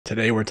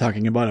Today we're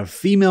talking about a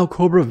female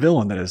Cobra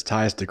villain that has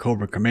ties to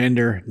Cobra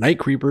Commander, Night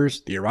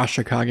Creepers, the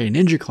Arashikage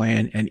Ninja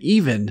Clan, and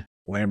even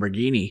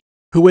Lamborghini.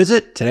 Who is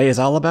it? Today is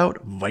all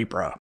about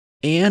Vypra.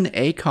 Anne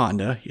A.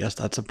 Conda, yes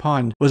that's a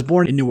pun, was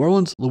born in New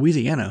Orleans,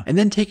 Louisiana, and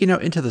then taken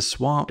out into the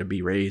swamp to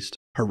be raised.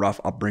 Her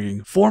rough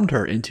upbringing formed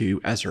her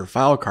into, as her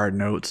file card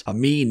notes, a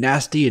mean,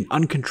 nasty, and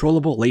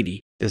uncontrollable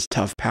lady. This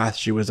tough path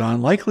she was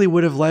on likely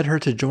would have led her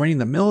to joining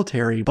the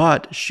military,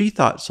 but she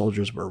thought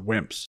soldiers were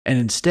wimps, and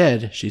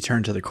instead she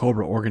turned to the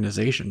Cobra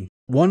organization.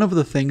 One of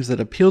the things that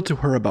appealed to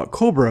her about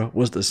Cobra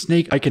was the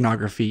snake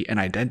iconography and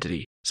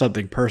identity,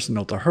 something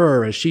personal to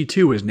her as she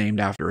too was named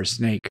after a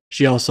snake.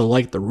 She also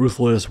liked the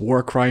ruthless,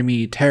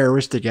 war-crimey,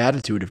 terroristic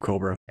attitude of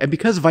Cobra, and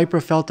because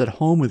Vypra felt at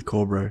home with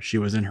Cobra, she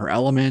was in her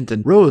element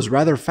and rose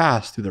rather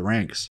fast through the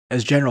ranks.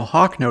 As General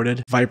Hawk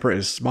noted, Vypra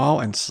is small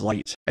and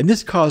slight, and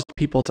this caused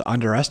people to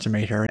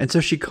underestimate her, and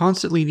so she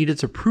constantly needed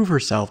to prove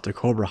herself to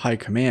Cobra High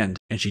Command,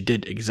 and she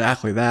did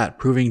exactly that,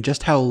 proving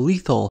just how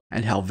lethal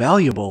and how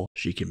valuable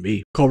she can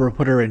be. Cobra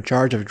put her in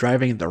charge of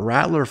driving the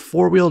Rattler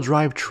four-wheel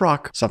drive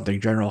truck,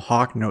 something General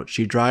Hawk notes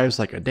she drives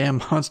like a damn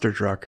monster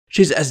truck.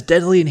 She's as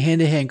deadly in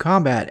hand-to-hand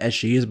combat as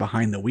she is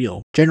behind the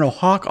wheel. General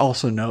Hawk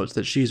also notes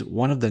that she's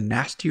one of the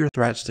nastier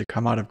threats to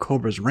come out of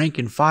Cobra's rank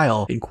and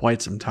file in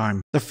quite some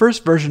time. The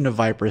first version of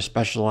Vypra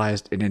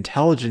specialized in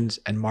intelligence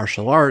and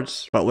martial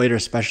arts, but later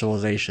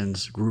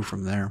specializations grew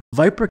from there.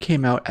 Vypra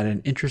came out at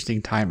an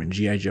interesting time in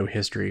G.I. Joe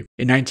history.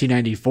 In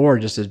 1994,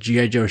 just as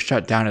G.I. Joe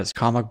shut down its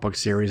comic book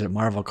series at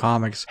Marvel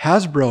Comics,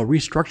 Hasbro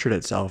restructured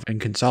itself and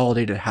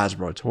consolidated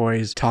Hasbro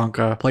Toys,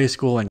 Tonka,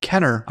 Playskool, and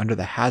Kenner under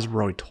the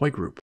Hasbro Toy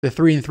Group. The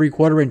 3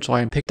 3/4 inch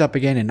line picked up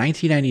again in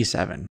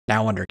 1997,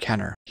 now under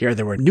Kenner. Here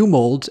there were new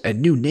molds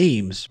and new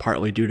names,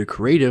 partly due to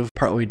creative,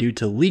 partly due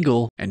to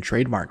legal and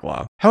trademark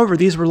law. However,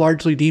 these were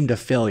largely deemed a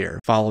failure,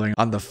 following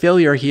on the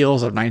failure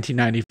heels of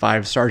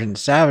 1995's Sergeant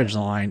Savage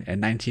line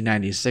and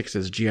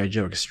 1996's G.I.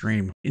 Joe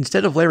Extreme.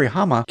 Instead of Larry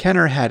Hama,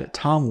 Kenner had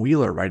Tom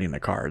Wheeler writing the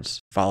cards,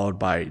 followed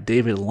by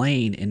David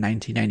Lane in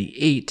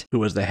 1998, who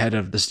was the head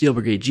of the Steel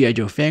Brigade G.I.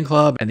 Joe fan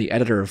club and the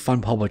editor of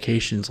Fun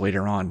Publications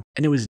later on.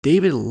 And it was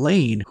David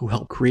Lane who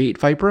helped create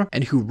Vypra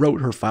and who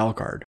wrote her file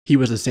card. He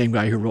was the same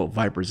guy who wrote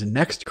Vypra's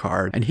next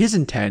card, and his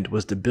intent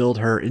was to build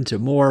her into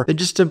more than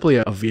just simply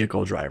a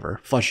vehicle driver,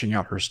 fleshing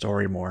out her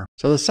story more.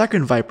 So the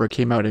second Vypra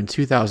came out in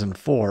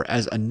 2004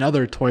 as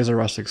another Toys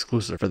R Us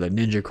exclusive for the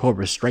Ninja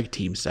Cobra Strike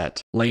Team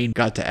set. Lane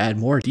got to add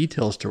more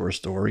details to her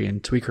story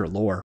and tweak her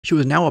lore. She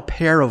was now a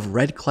pair of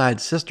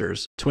red-clad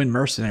sisters, twin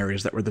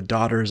mercenaries that were the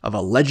daughters of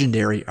a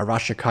legendary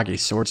Arashikage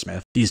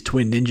swordsmith. These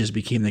twin ninjas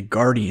became the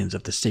guardians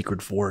of the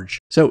Sacred Forge.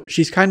 So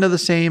she's kind of the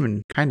same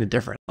and kind of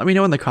different. Let me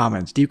know in the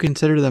comments, do you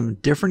consider them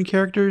different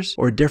characters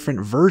or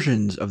different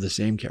versions of the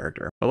same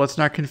character? But let's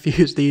not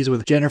confuse these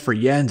with Jennifer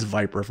Yen's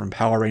Vypra from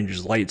Power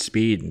Rangers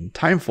Lightspeed and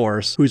Time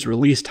Force, whose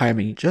release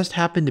timing just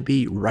happened to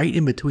be right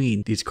in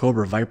between these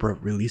Cobra Vypra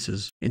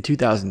releases. In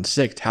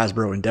 2006,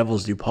 Hasbro and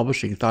Devil's Due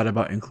Publishing thought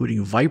about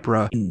including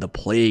Vypra in the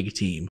Plague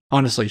team.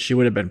 Honestly, she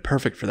would have been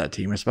perfect for that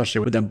team,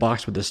 especially with them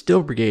boxed with the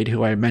Steel Brigade,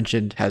 who I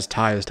mentioned has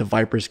ties to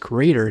Vypra's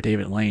creator,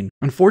 David Lane.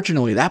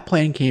 Unfortunately, that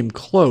plan came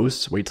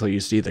close, wait till you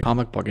see the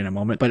comic book in a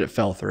moment, but it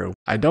fell through.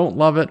 I don't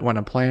love it when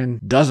a plan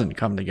doesn't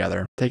come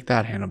together. Take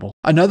that, Hannibal.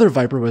 Another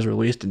Vypra was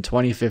released in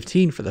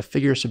 2015 for the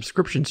figure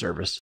subscription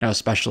service, now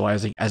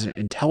specializing as an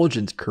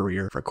intelligence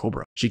courier for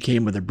Cobra. She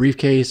came with a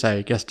briefcase,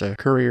 I guess to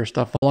courier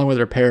stuff, along with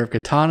her pair of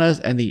katanas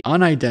and the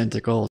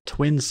unidentical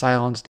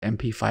twin-silenced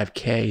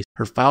MP5K.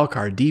 Her file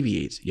card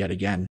deviates yet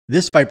again.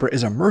 This Vypra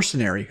is a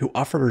mercenary who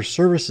offered her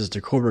services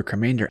to Cobra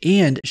Commander,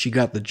 and she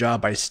got the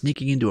job by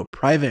sneaking into a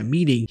private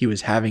meeting he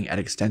was having at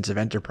Extensive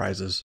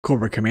Enterprises.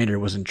 Cobra Commander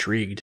was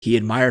intrigued. He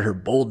admired her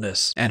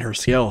boldness and her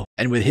skill,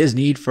 and with his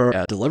need for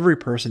a delivery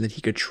person that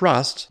he could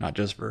trust, not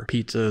just for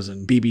pizzas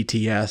and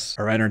BBTS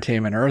or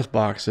Entertainment Earth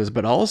boxes,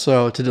 but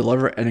also to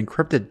deliver an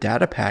encrypted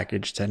data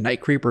package to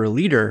Night Creeper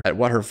leader at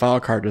what her file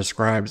card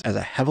describes as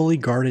a heavily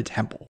guarded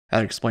temple.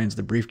 That explains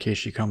the briefcase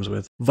she comes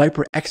with.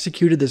 Vypra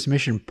executed this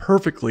mission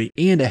perfectly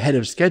and ahead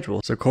of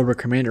schedule, so Cobra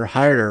Commander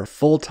hired her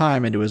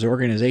full-time into his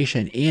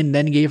organization and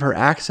then gave her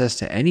access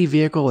to any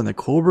vehicle in the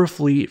Cobra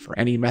fleet for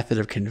any method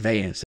of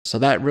conveyance. So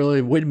that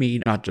really would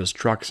mean not just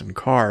trucks and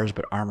cars,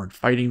 but armored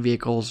fighting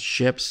vehicles,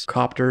 ships,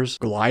 copters,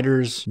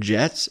 gliders,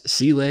 jets,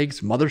 sea legs,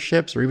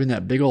 motherships, or even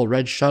that big old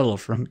red shuttle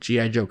from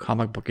G.I. Joe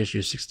comic book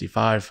issue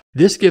 65.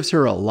 This gives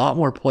her a lot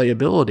more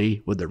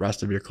playability with the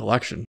rest of your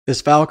collection.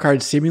 This file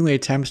card seemingly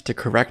attempts to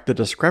correct the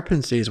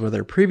discrepancies with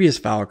her previous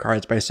file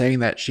cards by saying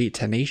that she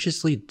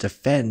tenaciously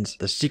defends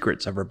the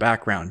secrets of her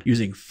background,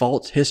 using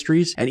false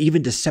histories and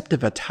even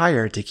deceptive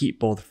attire to keep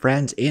both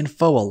friends and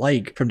foe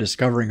alike from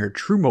discovering her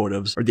true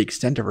motives or the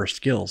extent of her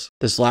skills.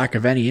 This lack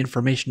of any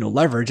informational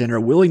leverage and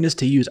her willingness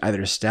to use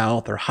either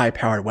stealth or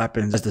high-powered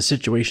weapons as the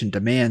situation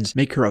demands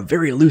make her a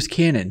very loose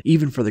cannon,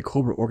 even for the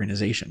Cobra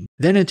organization.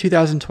 Then in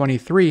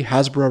 2023,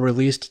 Hasbro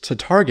released To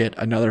Target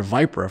another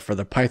Vypra for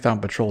the Python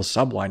Patrol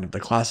subline of the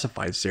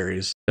Classified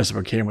series. This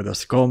one came with a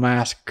skull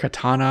mask,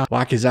 katana,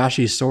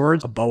 wakizashi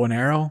swords, a bow and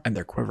arrow, and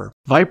their quiver.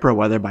 Vypra,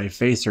 whether by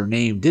face or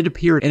name, did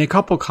appear in a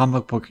couple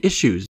comic book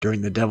issues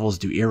during the Devil's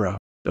Due era.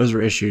 Those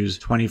were issues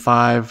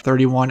 25,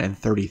 31, and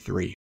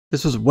 33.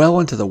 This was well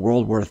into the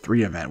World War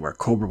III event where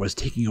Cobra was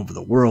taking over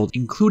the world,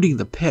 including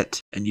the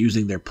Pit, and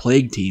using their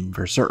Plague Team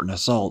for certain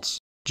assaults.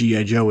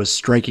 G.I. Joe was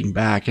striking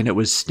back, and it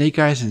was Snake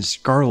Eyes and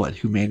Scarlet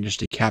who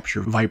managed to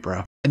capture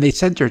Vypra, and they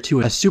sent her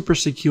to a super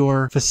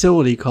secure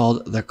facility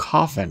called the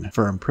Coffin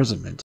for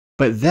imprisonment.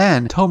 But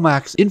then,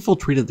 Tomax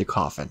infiltrated the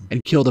Coffin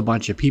and killed a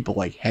bunch of people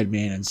like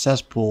Headman and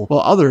Cesspool, while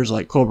others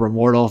like Cobra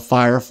Mortal,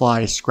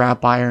 Firefly,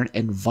 Scrap Iron,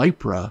 and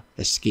Vypra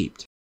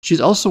escaped.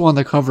 She's also on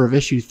the cover of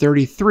issue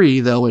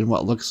 33, though in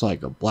what looks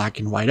like a black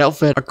and white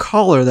outfit, a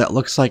collar that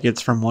looks like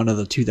it's from one of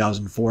the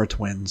 2004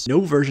 twins. No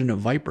version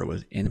of Vypra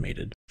was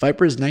animated.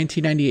 Vypra's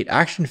 1998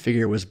 action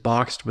figure was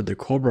boxed with the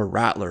Cobra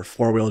Rattler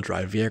 4-wheel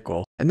drive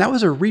vehicle, and that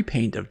was a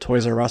repaint of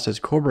Toys R Us's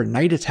Cobra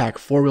Night Attack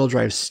 4-wheel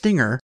drive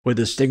Stinger, with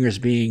the Stingers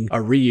being a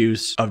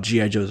reuse of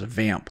G.I. Joe's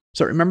Vamp.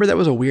 So remember that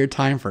was a weird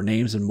time for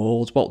names and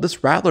molds? Well,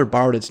 this Rattler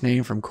borrowed its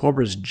name from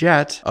Cobra's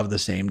jet of the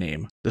same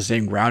name, the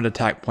same ground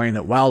attack plane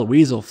that Wild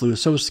Weasel flew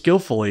so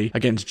skillfully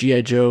against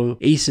G.I. Joe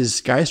Ace's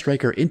Sky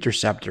Striker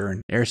Interceptor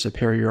and Air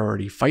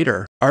Superiority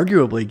Fighter,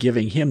 arguably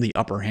giving him the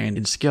upper hand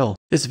in skill.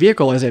 This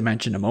vehicle, as I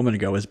mentioned a moment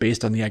ago, is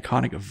based on the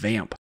iconic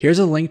Vamp. Here's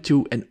a link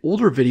to an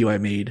older video I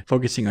made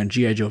focusing on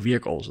G.I. Joe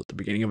vehicles at the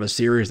beginning of a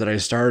series that I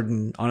started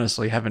and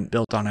honestly haven't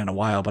built on in a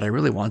while, but I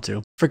really want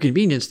to. For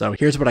convenience though,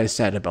 here's what I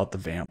said about the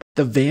Vamp.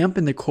 The Vamp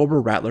and the Cobra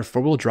Rattler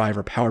 4-wheel drive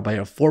are powered by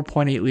a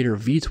 4.8-liter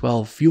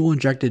V12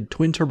 fuel-injected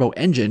twin-turbo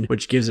engine,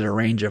 which gives it a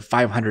range of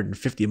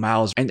 550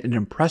 miles and an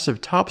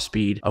impressive top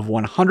speed of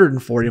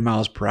 140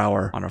 miles per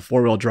hour on a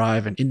 4-wheel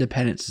drive and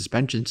independent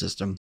suspension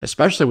system,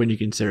 especially when you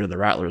consider the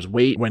Rattler's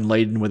weight when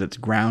laden with its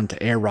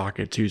ground-to-air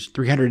rockets, whose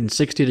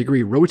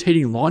 360-degree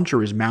rotating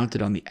launcher is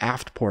mounted on the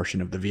aft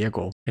portion of the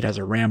vehicle. It has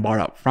a ram bar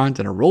up front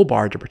and a roll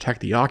bar to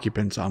protect the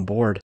occupants on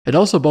board. It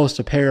also boasts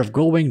a pair of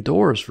gull-wing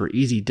doors for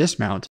easy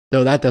dismount,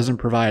 though that doesn't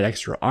provide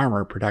extra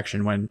armor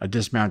protection when a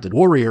dismounted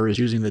warrior is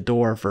using the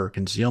door for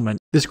concealment.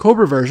 This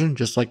Cobra version,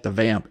 just like the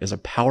Vamp, is a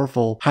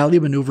powerful, highly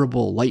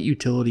maneuverable light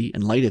utility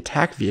and light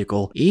attack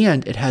vehicle,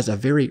 and it has a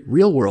very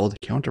real-world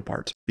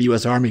counterpart. The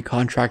US Army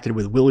contracted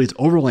with Willys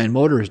Overland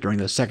Motors during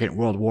the Second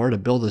World War to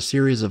build a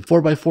series of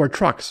 4x4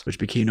 trucks, which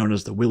became known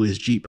as the Willys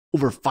Jeep.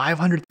 Over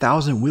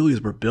 500,000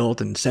 Willys were built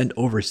and sent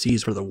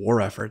overseas for the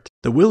war effort.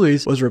 The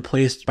Willys was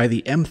replaced by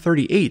the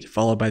M38,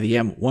 followed by the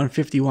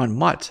M151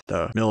 Mutt,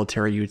 the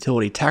military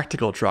utility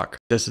tactical truck.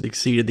 This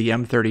succeeded the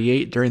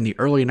M38 during the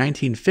early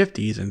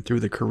 1950s and through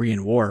the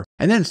Korean War.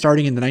 And then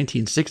starting in the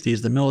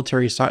 1960s, the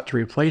military sought to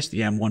replace the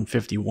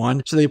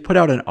M151, so they put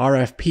out an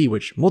RFP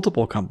which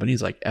multiple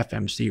companies like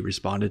FMC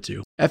responded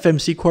to.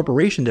 FMC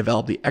Corporation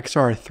developed the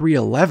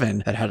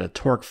XR311 that had a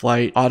torque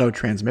flight auto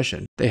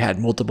transmission. They had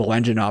multiple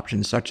engine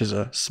options such as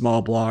a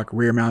small block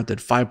rear-mounted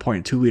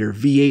 5.2-liter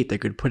V8 that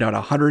could put out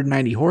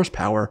 190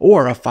 horsepower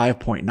or a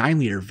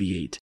 5.9-liter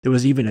V8. There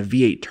was even a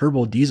V8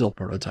 turbo diesel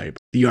prototype.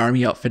 The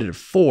Army outfitted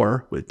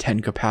 4 with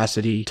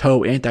 10-capacity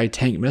TOW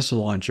anti-tank missile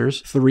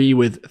launchers, 3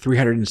 with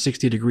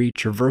 360-degree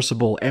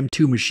traversable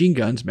M2 machine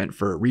guns meant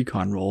for a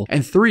recon role,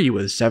 and 3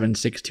 with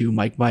 7.62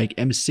 Mike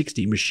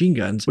M60 machine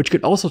guns, which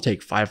could also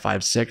take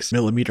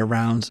 5.56mm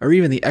rounds, or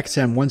even the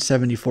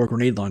XM174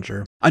 grenade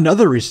launcher.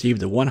 Another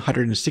received a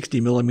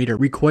 160mm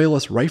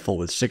recoilless rifle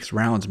with 6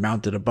 rounds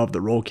mounted above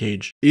the roll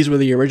cage. These were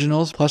the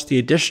originals, plus the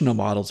additional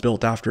models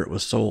built after it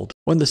was sold.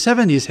 When the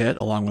 70s hit,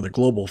 along with a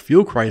global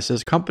fuel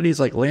crisis, companies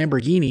like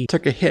Lamborghini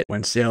took a hit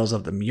when sales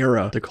of the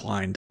Miura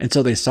declined, and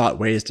so they sought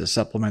ways to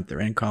supplement their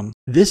income.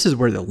 This is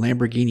where the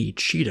Lamborghini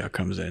Cheetah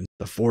comes in.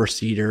 The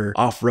 4-seater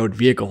off-road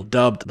vehicle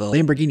dubbed the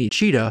Lamborghini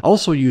Cheetah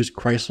also used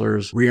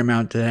Chrysler's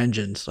rear-mounted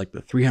engines like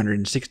the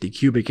 360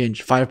 cubic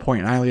inch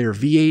 5.9-liter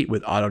V8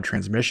 with auto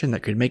transmission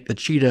that could make the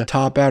Cheetah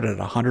top out at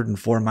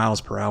 104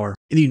 miles per hour.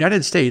 In the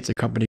United States, a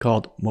company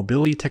called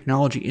Mobility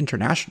Technology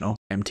International,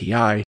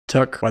 MTI,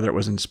 took whether it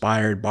was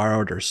inspired,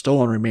 borrowed, or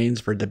stolen remains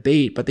for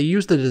debate, but they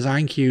used the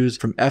design cues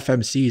from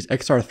FMC's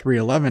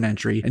XR311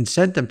 entry and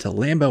sent them to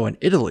Lambo in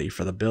Italy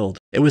for the build.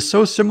 It was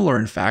so similar,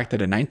 in fact,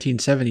 that in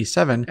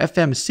 1977,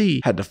 FMC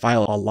had to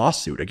file a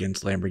lawsuit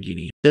against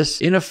Lamborghini.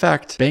 This, in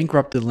effect,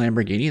 bankrupted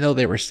Lamborghini, though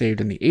they were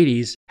saved in the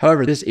 80s.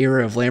 However, this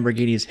era of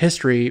Lamborghini's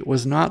history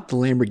was not the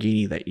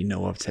Lamborghini that you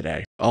know of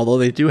today, although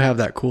they do have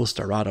that cool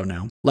Sterrato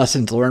now.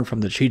 Lessons learned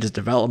from the Cheetah's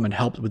development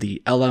helped with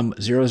the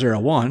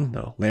LM001,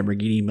 the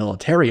Lamborghini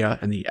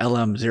Militaria, and the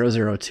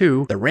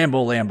LM002, the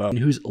Rambo Lambo,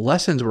 whose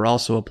lessons were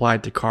also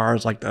applied to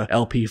cars like the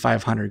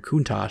LP500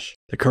 Countach.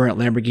 The current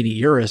Lamborghini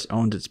Urus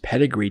owns its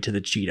pedigree to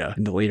the Cheetah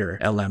and the later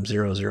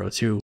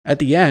LM002. At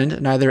the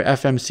end, neither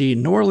FMC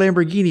nor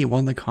Lamborghini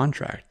won the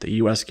contract. The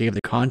US gave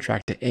the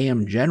contract to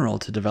AM General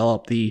to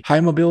develop the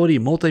high-mobility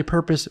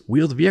multi-purpose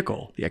wheeled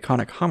vehicle, the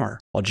iconic Hummer,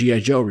 while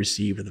G.I. Joe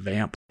received the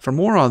Vamp. For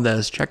more on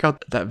this, check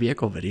out that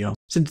vehicle video.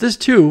 Since this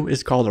too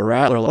is called a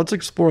Rattler, let's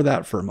explore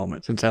that for a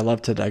moment, since I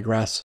love to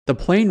digress. The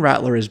plain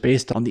Rattler is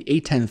based on the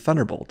A-10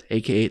 Thunderbolt,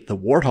 aka the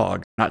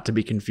Warthog, not to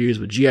be confused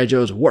with G.I.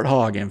 Joe's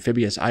Warthog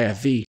amphibious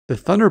IFV. The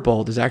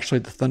Thunderbolt is actually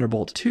the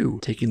Thunderbolt II,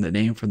 taking the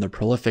name from the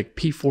prolific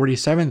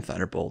P-47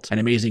 Thunderbolt, an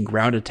amazing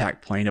ground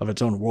attack plane of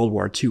its own World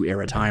War II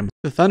era time.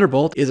 The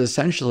Thunderbolt is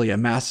essentially a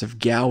massive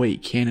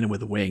Gal-8 cannon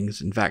with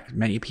wings. In fact,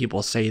 many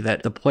people say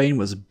that the plane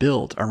was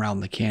built around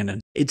the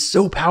cannon. It's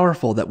so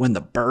powerful that when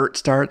the burst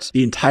starts,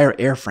 the entire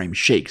airframe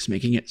shakes,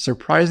 making it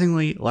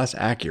surprisingly less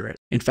accurate.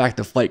 In fact,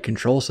 the flight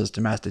control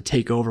system has to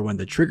take over when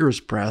the trigger is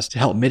pressed to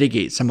help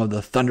mitigate some of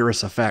the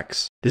thunderous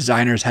effects.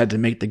 Designers had to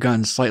make the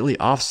gun slightly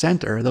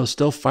off-center, though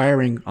still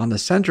firing on the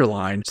center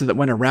line, so that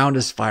when a round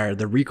is fired,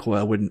 the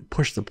recoil wouldn't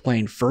push the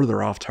plane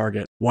further off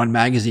target. One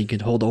magazine can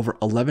hold over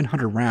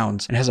 1,100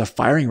 rounds and has a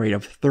firing rate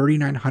of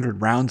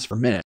 3,900 rounds per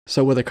minute.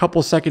 So with a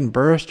couple second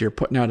burst, you're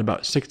putting out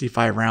about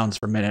 65 rounds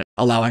per minute,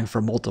 allowing for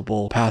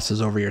multiple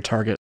passes over your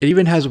target. It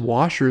even has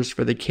washers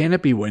for the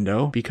canopy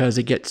window because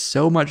it gets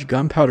so much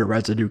gunpowder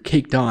residue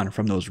caked on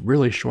from those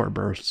really short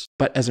bursts.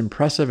 But as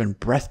impressive and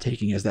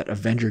breathtaking as that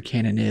Avenger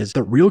cannon is,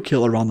 the real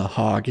killer on the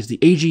Hog is the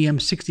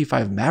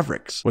AGM-65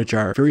 Mavericks, which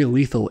are very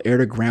lethal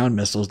air-to-ground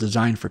missiles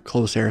designed for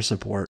close air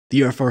support.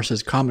 The Air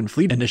Force's Common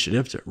Fleet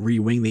initiative to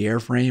re-wing the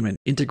airframe and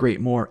integrate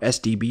more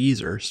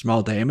SDBs or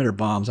small diameter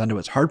bombs onto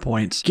its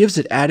hardpoints gives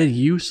it added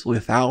use,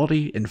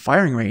 lethality, and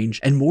firing range,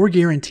 and more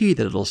guarantee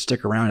that it'll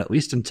stick around at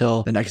least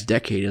until the next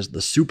decade as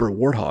the Super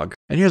Warthog.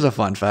 And here's a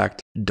fun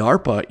fact.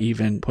 DARPA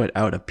even put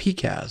out a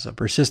PCAS, a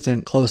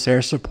persistent close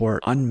air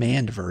support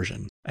unmanned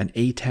version, an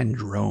A-10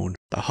 drone.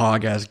 The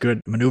Hog has good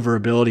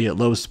maneuverability at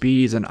low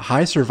speeds and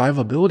high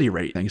survivability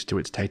rate thanks to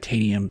its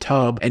titanium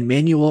tub and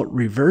manual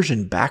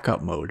reversion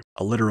backup mode,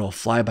 a literal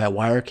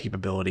fly-by-wire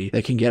capability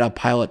that can get a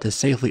pilot to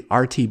safely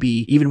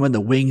RTB even when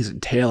the wings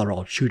and tail are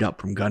all chewed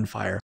up from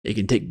gunfire. It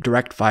can take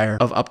direct fire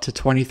of up to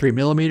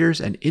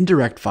 23mm and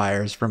indirect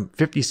fires from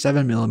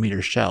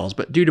 57mm shells,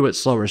 but due to its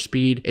slower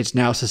speed, it's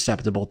now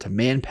susceptible to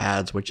man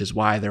pads, which is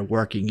why they're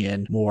working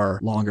in more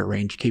longer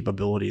range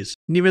capabilities.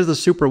 And even as the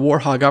Super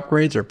Warthog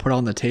upgrades are put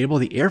on the table,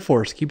 the Air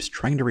Force keeps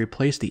trying to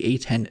replace the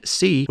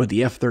A-10C with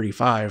the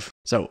F-35.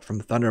 So from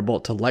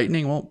Thunderbolt to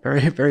Lightning, well,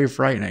 very, very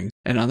frightening.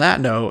 And on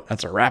that note,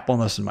 that's a wrap on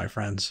this one, my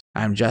friends.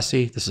 I'm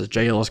Jesse, this is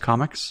JLS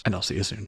Comics, and I'll see you soon.